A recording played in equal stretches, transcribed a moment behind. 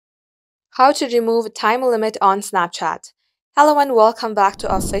How to remove time limit on Snapchat. Hello and welcome back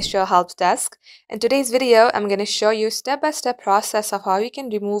to Official Help Desk. In today's video, I'm going to show you step-by-step process of how you can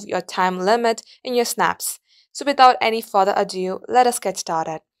remove your time limit in your snaps. So without any further ado, let us get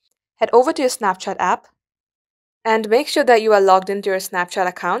started. Head over to your Snapchat app and make sure that you are logged into your Snapchat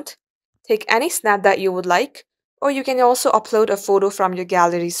account. Take any snap that you would like, or you can also upload a photo from your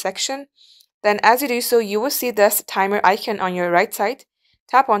gallery section. Then as you do so, you will see this timer icon on your right side.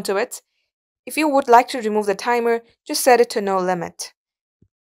 Tap onto it. If you would like to remove the timer, just set it to no limit.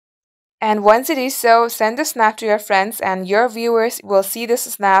 And once it is so, send the snap to your friends and your viewers will see this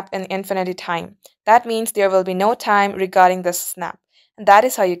snap in infinity time. That means there will be no time regarding this snap. And that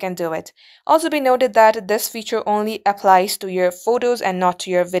is how you can do it. Also be noted that this feature only applies to your photos and not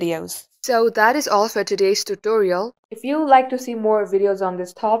to your videos. So that is all for today's tutorial. If you would like to see more videos on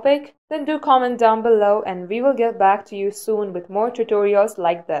this topic, then do comment down below and we will get back to you soon with more tutorials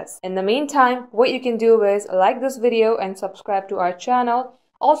like this. In the meantime, what you can do is like this video and subscribe to our channel.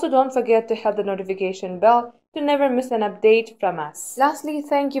 Also, don't forget to hit the notification bell to never miss an update from us. Lastly,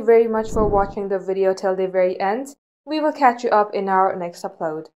 thank you very much for watching the video till the very end. We will catch you up in our next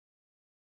upload.